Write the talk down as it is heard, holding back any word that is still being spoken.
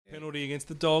Penalty against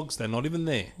the Dogs. They're not even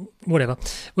there. Whatever.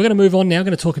 We're going to move on now. We're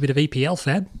going to talk a bit of EPL,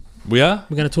 Fab. We are?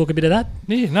 We're going to talk a bit of that.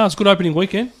 Yeah, no, it's a good opening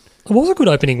weekend. It was a good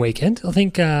opening weekend. I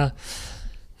think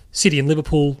City and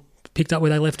Liverpool picked up where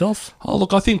they left off. Oh,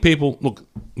 look, I think people... Look,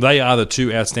 they are the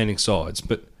two outstanding sides,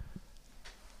 but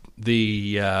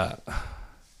the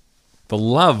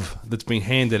love that's been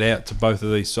handed out to both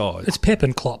of these sides... It's Pep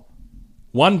and Klopp.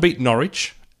 One beat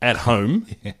Norwich at home...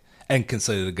 Yeah. And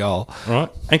conceded a goal. Right,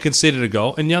 and conceded a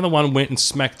goal. And the other one went and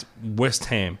smacked West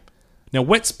Ham. Now,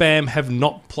 West Ham have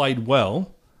not played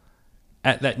well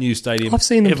at that new stadium. I've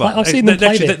seen them ever. play. I've seen them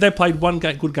play there. They played one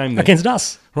good game there. Against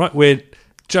us. Right, where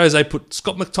Jose put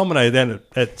Scott McTominay down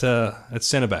at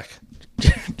centre-back.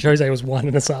 Jose was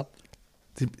winding us up.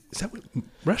 Is that what,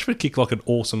 Rashford kicked like an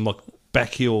awesome back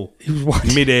heel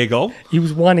mid-air goal. He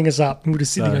was winding us up. We were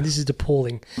just sitting there, this is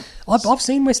appalling. I've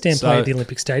seen West Ham play at the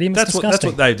Olympic Stadium. It's disgusting. That's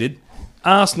what they did.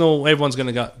 Arsenal, everyone's going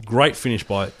to go, great finish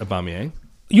by Aubameyang.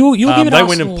 You're giving they Arsenal...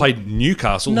 went and played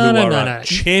Newcastle, who are a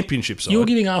championship side. You're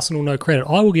giving Arsenal no credit.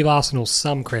 I will give Arsenal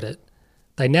some credit.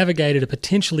 They navigated a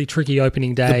potentially tricky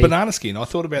opening day. The banana skin. I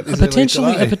thought about this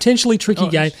a potentially tricky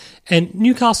game. And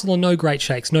Newcastle are no great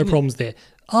shakes, no problems there.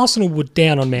 Arsenal were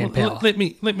down on manpower. Let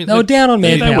me. They were down on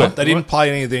manpower. They didn't play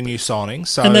any of their new signings.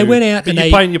 So and they went out and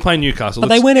you're playing Newcastle. But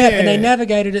they went out and they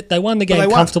navigated it. They won the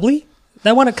game comfortably.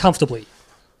 They won it comfortably.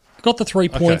 Got the 3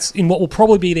 points in what will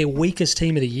probably be their weakest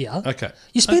team of the year. Okay.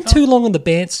 You spent too long on the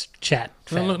Bants chat.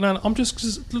 No, I'm just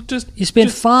you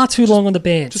spent far too long on the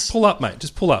Bants. Just pull up, mate.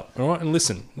 Just pull up, all right, and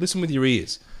listen. Listen with your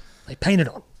ears. They painted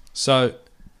on. So,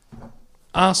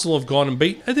 Arsenal have gone and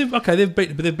beat.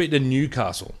 They've beaten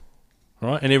Newcastle, all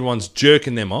right, and everyone's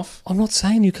jerking them off. I'm not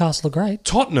saying Newcastle are great.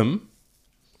 Tottenham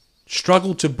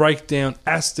struggled to break down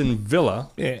Aston Villa.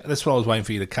 Yeah, that's what I was waiting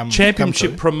for you to come.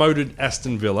 Championship promoted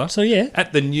Aston Villa. So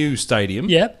at the new stadium.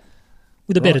 Yeah,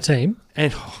 with a better team.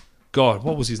 And God,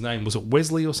 what was his name? Was it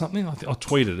Wesley or something? I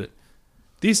tweeted it.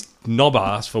 This knob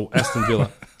ass for Aston Villa.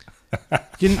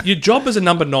 Your job as a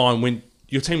number 9 when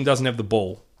your team doesn't have the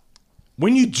ball.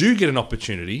 When you do get an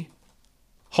opportunity,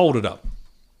 hold it up.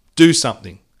 Do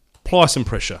something. Apply some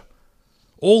pressure.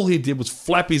 All he did was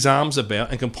flap his arms about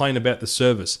and complain about the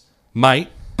service. Mate,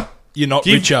 you're not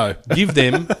Richo.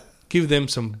 give them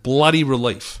some bloody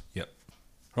relief. Yep.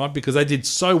 Right? Because they did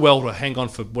so well to hang on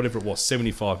for whatever it was,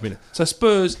 75 minutes. So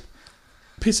Spurs,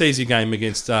 piss easy game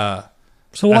against So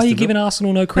why are you giving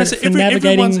Arsenal no credit for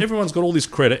navigating... Everyone's got all this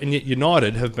credit, and yet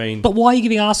United have been... But why are you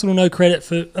giving Arsenal no credit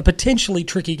for a potentially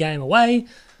tricky game away?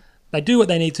 They do what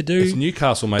they need to do. It's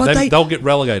Newcastle, mate. They'll get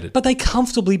relegated. But they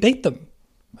comfortably beat them.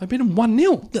 They beat them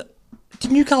 1-0.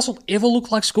 Did Newcastle ever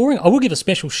look like scoring? I will give a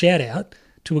special shout-out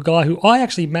to a guy who I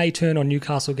actually may turn on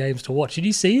Newcastle games to watch. Did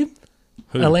you see him?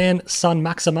 Who? Alain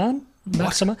Saint-Maximin.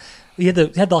 He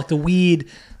had like the weird,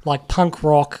 like punk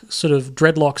rock sort of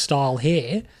dreadlock style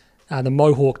hair, the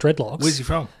mohawk dreadlocks. Where's he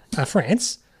from?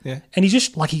 France. Yeah. And he's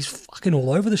just he's fucking all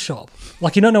over the shop.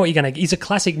 Like, you don't know what you're going to get. He's a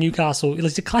classic Newcastle.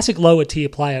 He's a classic lower tier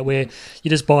player where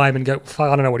you just buy him and go,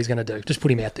 I don't know what he's going to do. Just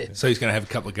put him out there. So he's going to have a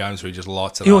couple of games where he just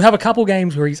lights it He'll up. have a couple of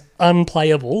games where he's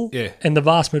unplayable. Yeah. And the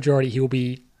vast majority he'll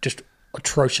be just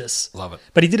atrocious. Love it.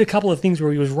 But he did a couple of things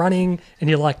where he was running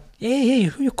and you're like, yeah,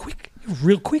 you're quick. You're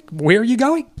real quick. Where are you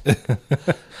going?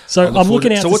 So I'm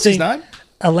looking out to see. So what's his name?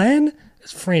 Alain,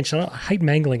 it's French. I hate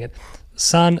mangling it.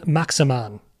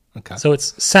 Saint-Maximin. Okay. So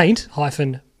it's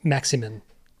Saint-Maximin,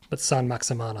 but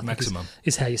Saint-Maximin, I think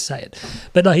is how you say it.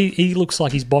 But no, he looks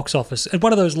like he's box office. And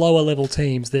one of those lower level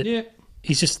teams that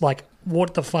he's just like,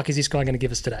 what the fuck is this guy going to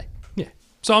give us today? Yeah.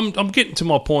 So I'm getting to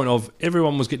my point of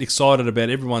everyone was getting excited about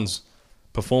everyone's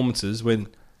performances when,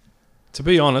 to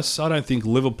be honest, I don't think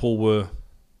Liverpool were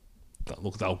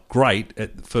great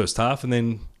at the first half, and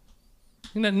then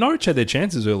Norwich had their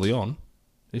chances early on.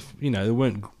 If they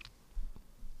weren't.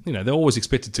 They're always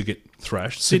expected to get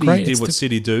thrashed. City did what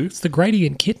City do. It's the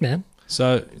gradient kit, man.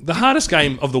 So the hardest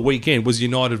game of the weekend was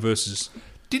United versus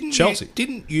Chelsea.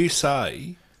 Didn't you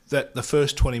say that the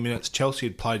first 20 minutes Chelsea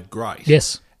had played great?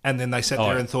 Yes. And then they sat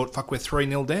there and thought, fuck, we're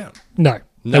 3-0 down. No,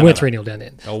 they weren't 3-0 down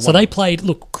then. So they played,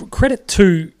 look, credit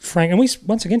to Frank, and we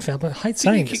once again found, I hate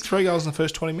saying this. Didn't he kick 3 goals in the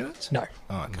first 20 minutes? No.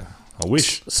 Oh, okay. I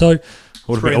wish. So...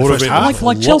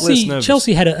 Like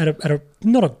Chelsea had a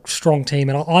not a strong team,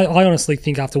 and I honestly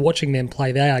think after watching them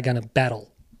play, they are going to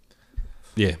battle.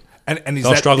 Yeah, and is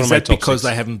that because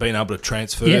they haven't been able to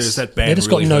transfer? Yes, Is that ban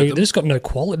really they've just got no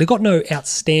quality. They've got no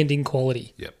outstanding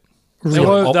quality. Yep,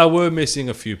 really. They were missing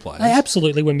a few players. They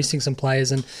absolutely were missing some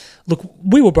players, and look,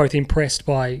 we were both impressed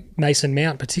by Mason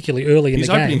Mount, particularly early in the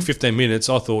game. His opening 15 minutes,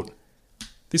 I thought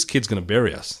this kid's going to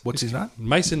bury us. What's his name?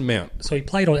 Mason Mount. So he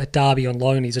played at Derby on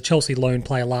loan. He's a Chelsea loan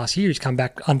player last year. He's come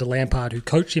back under Lampard, who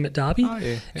coached him at Derby. Oh,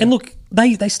 yeah. And look,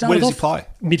 they started Where does off... he play?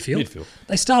 Midfield.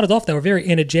 They started off, they were very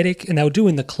energetic, and they were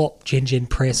doing the Klopp gen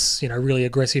press, really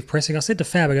aggressive pressing. I said to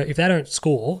Fab, I go, if they don't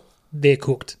score, they're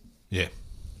cooked. Yeah.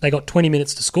 They got 20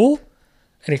 minutes to score,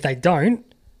 and if they don't,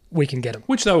 we can get them.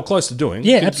 Which they were close to doing.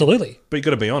 Yeah, absolutely. But you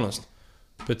got to be honest.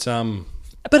 But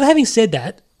having said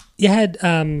that, you had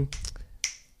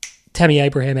Tammy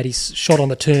Abraham had his shot on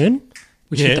the turn,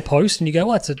 which hit the post, and you go,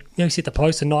 well, he's hit the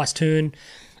post, a nice turn,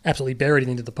 absolutely buried it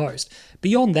into the post.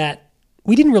 Beyond that,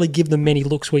 we didn't really give them many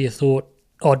looks where you thought,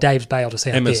 oh, Dave's bailed us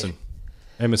out Emerson.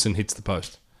 there. Emerson hits the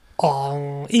post.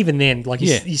 Oh, even then,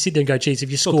 you sit there and go, geez, if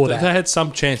you score that. They had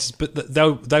some chances, but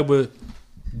they were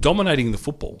dominating the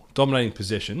football, dominating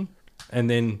possession, and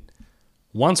then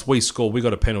once we scored, we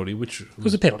got a penalty, which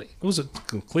was a penalty. It was a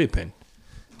clear pen.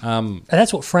 And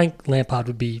that's what Frank Lampard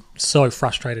would be so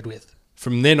frustrated with.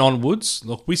 From then onwards,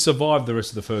 look, we survived the rest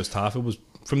of the first half. It was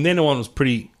from then on, it was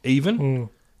pretty even,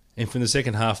 and from the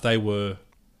second half, they were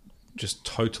just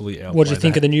totally out. What did you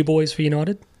think of the new boys for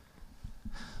United?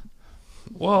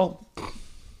 Well,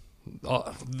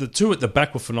 the two at the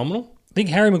back were phenomenal. I think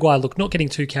Harry Maguire looked not getting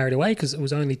too carried away because it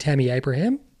was only Tammy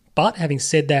Abraham. But having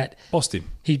said that,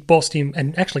 he bossed him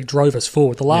and actually drove us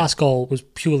forward. The last goal was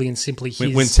purely and simply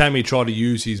his. When Tammy tried to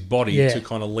use his body to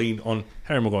kind of lean on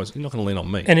Harry Maguire, you're not going to lean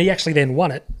on me. And he actually then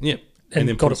won it. Yeah. And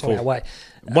then got us on our way.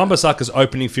 Wan-Bissaka's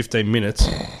opening 15 minutes.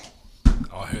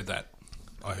 I heard that.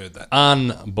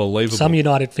 Unbelievable. Some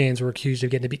United fans were accused of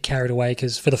getting a bit carried away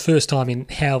because for the first time in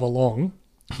however long,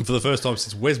 for the first time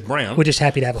since Wes Brown, we're just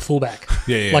happy to have a fullback.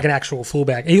 Yeah. Like an actual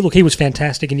fullback. He was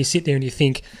fantastic, and you sit there and you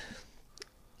think,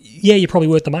 yeah, you're probably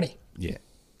worth the money. Yeah.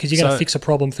 Because you're going to fix a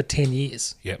problem for 10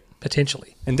 years. Yep.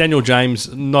 Potentially. And Daniel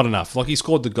James, not enough. Like, he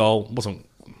scored the goal, wasn't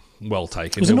well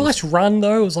taken. It was a nice run,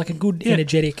 though. It was like a good,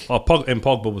 energetic... And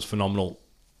Pogba was phenomenal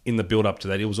in the build-up to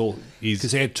that. It was all...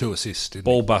 Because he had 2 assists, didn't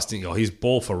ball busting. His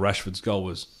ball for Rashford's goal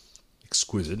was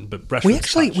exquisite, but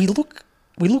Rashford's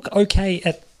we look okay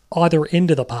at either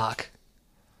end of the park.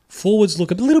 Forwards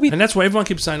look a little bit... And that's why everyone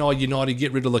keeps saying, oh, United,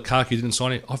 get rid of Lukaku, didn't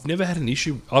sign it. I've never had an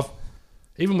issue.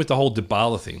 Even with the whole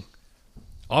Dybala thing,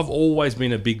 I've always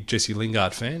been a big Jesse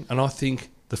Lingard fan, and I think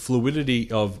the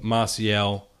fluidity of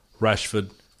Martial,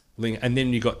 Rashford, and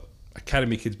then you got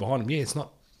academy kids behind him. Yeah, it's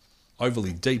not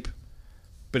overly deep,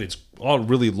 but I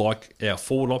really like our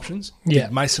forward options. Yeah.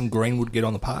 Did Mason Greenwood get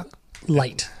on the park?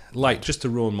 Late, just to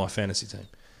ruin my fantasy team.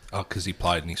 Oh, because he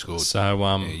played and he scored.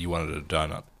 So you wanted a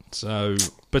donut. So,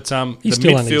 but He's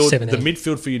still only 17. The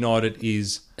midfield for United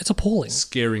is appalling,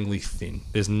 scaringly thin.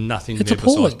 There's nothing it's there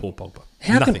appalling. besides Paul Pogba.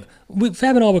 Nothing.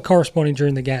 Fab and I were corresponding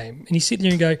during the game, and you sit there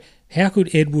and go, how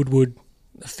could Ed Woodward,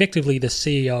 effectively the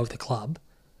CEO of the club,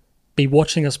 be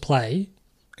watching us play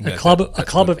a club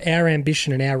of our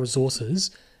ambition and our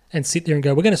resources, and sit there and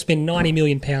go, we're going to spend £90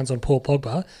 million on Paul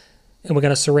Pogba, and we're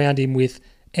going to surround him with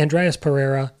Andreas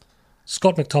Pereira,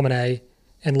 Scott McTominay,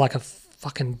 and like a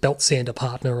fucking belt sander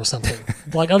partner or something.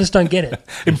 Like, I just don't get it.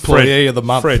 Employee of the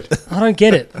month. Fred. I don't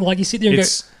get it. Like, you sit there and go...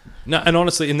 No, and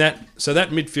honestly, that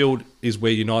midfield is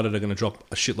where United are going to drop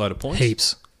a shitload of points.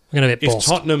 Heaps. We're going to get bossed.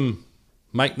 If Tottenham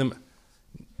make them...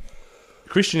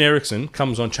 Christian Eriksen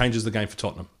comes on, changes the game for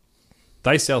Tottenham.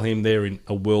 They sell him there in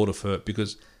a world of hurt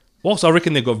because whilst I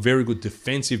reckon they've got very good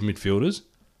defensive midfielders,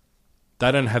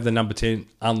 they don't have the number 10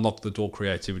 unlock the door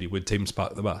creativity where teams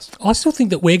park the bus. I still think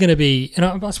that we're going to be, and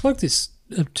I spoke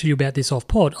to you about this off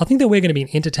pod, I think that we're going to be an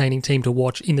entertaining team to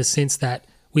watch in the sense that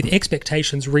with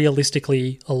expectations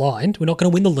realistically aligned, we're not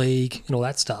going to win the league and all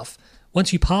that stuff.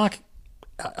 Once you park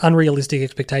unrealistic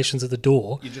expectations at the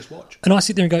door... You just watch. And I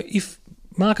sit there and go, if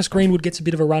Marcus Greenwood gets a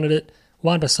bit of a run at it,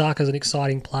 Wan-Bissaka's an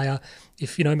exciting player,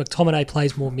 if McTominay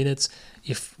plays more minutes,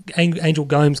 if Angel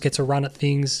Gomes gets a run at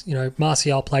things,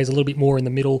 Martial plays a little bit more in the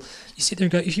middle, you sit there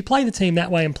and go, if you play the team that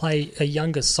way and play a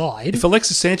younger side... If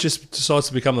Alexis Sanchez decides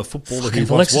to become the footballer he once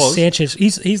Alexis was... Sanchez,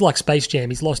 he's like Space Jam,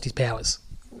 he's lost his powers.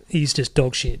 He's just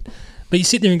dog shit. But you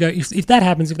sit there and go, if that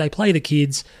happens, if they play the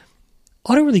kids,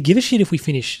 I don't really give a shit if we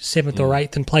finish 7th or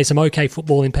 8th and play some okay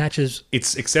football in patches.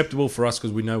 It's acceptable for us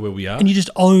because we know where we are. And you just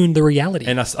own the reality.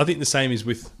 And I think the same is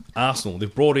with Arsenal.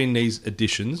 They've brought in these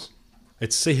additions.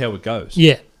 Let's see how it goes.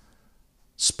 Yeah.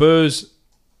 Spurs,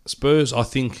 I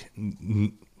think...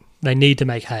 They need to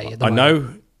make hay. I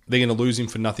know they're going to lose him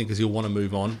for nothing because he'll want to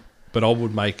move on, but I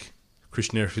would make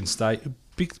Christian Eriksen stay.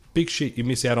 Big shit. You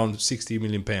miss out on £60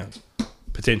 million,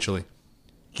 potentially.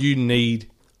 You need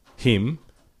him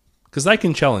Because they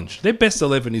can challenge. Their best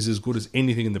 11 is as good as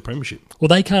anything in the Premiership. Well,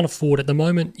 they can't afford at the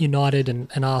moment. United and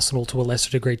Arsenal to a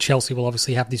lesser degree. Chelsea will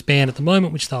obviously have this ban at the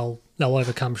moment, which they'll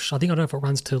overcome. I don't know if it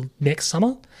runs till next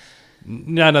summer.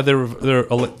 No, they're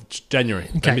January.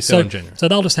 Okay, They in January. So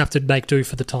they'll just have to make do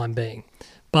for the time being.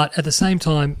 But at the same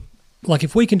time, like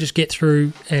if we can just get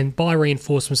through and buy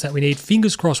reinforcements that we need,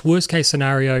 fingers crossed, worst case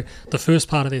scenario, the first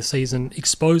part of their season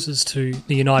exposes to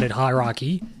the United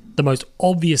hierarchy the most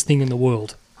obvious thing in the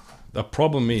world. The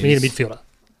problem is... We need a midfielder. I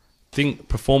think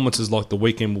performances like the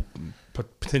weekend will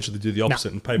potentially do the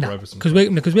opposite and paper over some... Because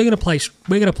we're going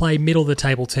to play middle of the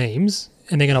table teams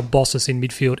and they're going to boss us in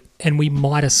midfield and we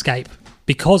might escape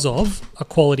because of a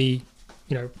quality,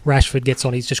 Rashford gets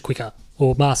on, he's just quicker,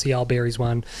 or Martial buries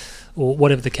one, or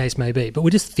whatever the case may be. But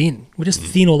we're just thin. We're just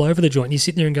thin all over the joint. And you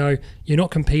sit there and go, you're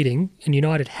not competing, and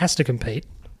United has to compete.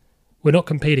 We're not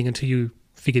competing until you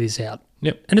figure this out.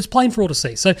 Yep. And it's plain for all to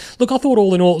see. So, look, I thought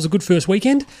all in all it was a good first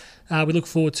weekend. We look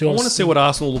forward to... I want to see what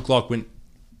Arsenal look like when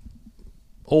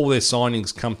all their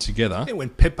signings come together. Yeah, when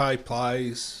Pepe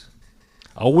plays.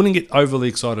 I wouldn't get overly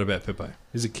excited about Pepe.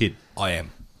 He's a kid. I am.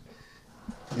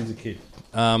 He's a kid.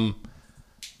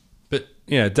 But,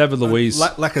 David Luiz...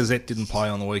 Lacazette didn't play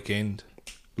on the weekend.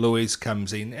 Luiz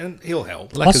comes in and he'll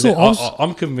help.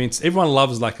 I'm convinced. Everyone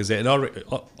loves Lacazette, and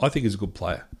I think he's a good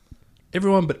player.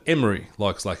 Everyone but Emery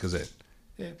likes Lacazette.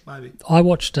 Yeah, maybe. I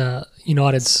watched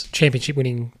United's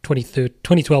championship-winning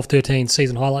 2012-13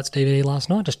 season highlights DVD last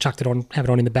night. Just chucked it on, have it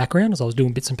on in the background as I was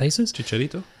doing bits and pieces.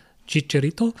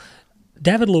 Chicharito.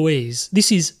 David Luiz,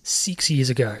 this is 6 years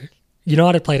ago.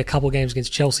 United played a couple of games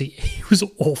against Chelsea. He was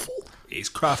awful. He's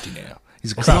crafty now.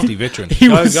 He's a crafty veteran. He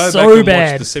was go so back and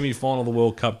bad. watch the semi-final of the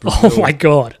World Cup. Brazil. Oh, my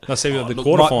God. No, the Look,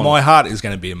 quarterfinal. my heart is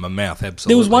going to be in my mouth,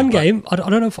 absolutely. There was one game, I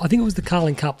don't know if, I think it was the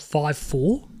Carling Cup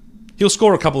 5-4. He'll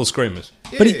score a couple of screamers.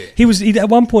 Yeah. But he at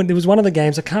one point, there was one of the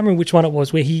games, I can't remember which one it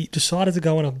was, where he decided to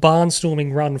go on a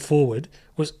barnstorming run forward,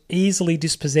 was easily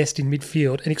dispossessed in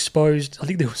midfield and exposed, I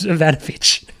think there was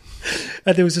Ivanovic.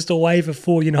 And there was just a wave of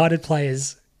 4 United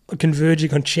players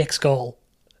converging on Czech's goal.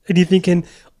 And you're thinking,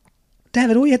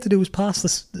 David, all you had to do was pass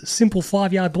this simple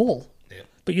 5-yard ball. Yeah.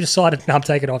 But you decided, no, I'm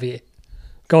taking it off here.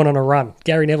 Going on a run.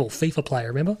 Gary Neville, FIFA player,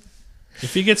 remember?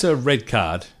 If he gets a red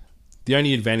card, the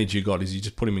only advantage you got is you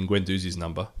just put him in Guendouzi's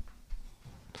number.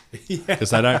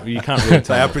 Because you can't really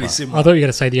tell. They are pretty similar. I thought you were going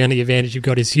to say the only advantage you've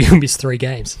got is you miss 3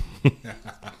 games.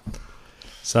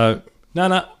 So,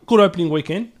 good opening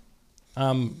weekend.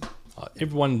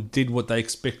 Everyone did what they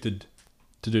expected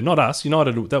to do. Not us.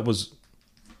 United,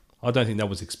 I don't think that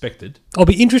was expected. I'll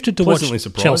be interested to watch Pleasantly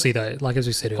surprised. Chelsea, though, like as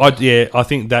we said earlier. I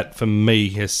think that for me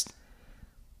has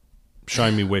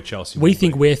shown me where Chelsea We will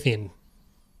think be. we're thin.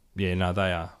 Yeah, no,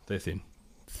 they are. They're thin.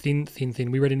 Thin.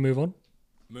 We ready to move on?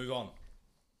 Move on.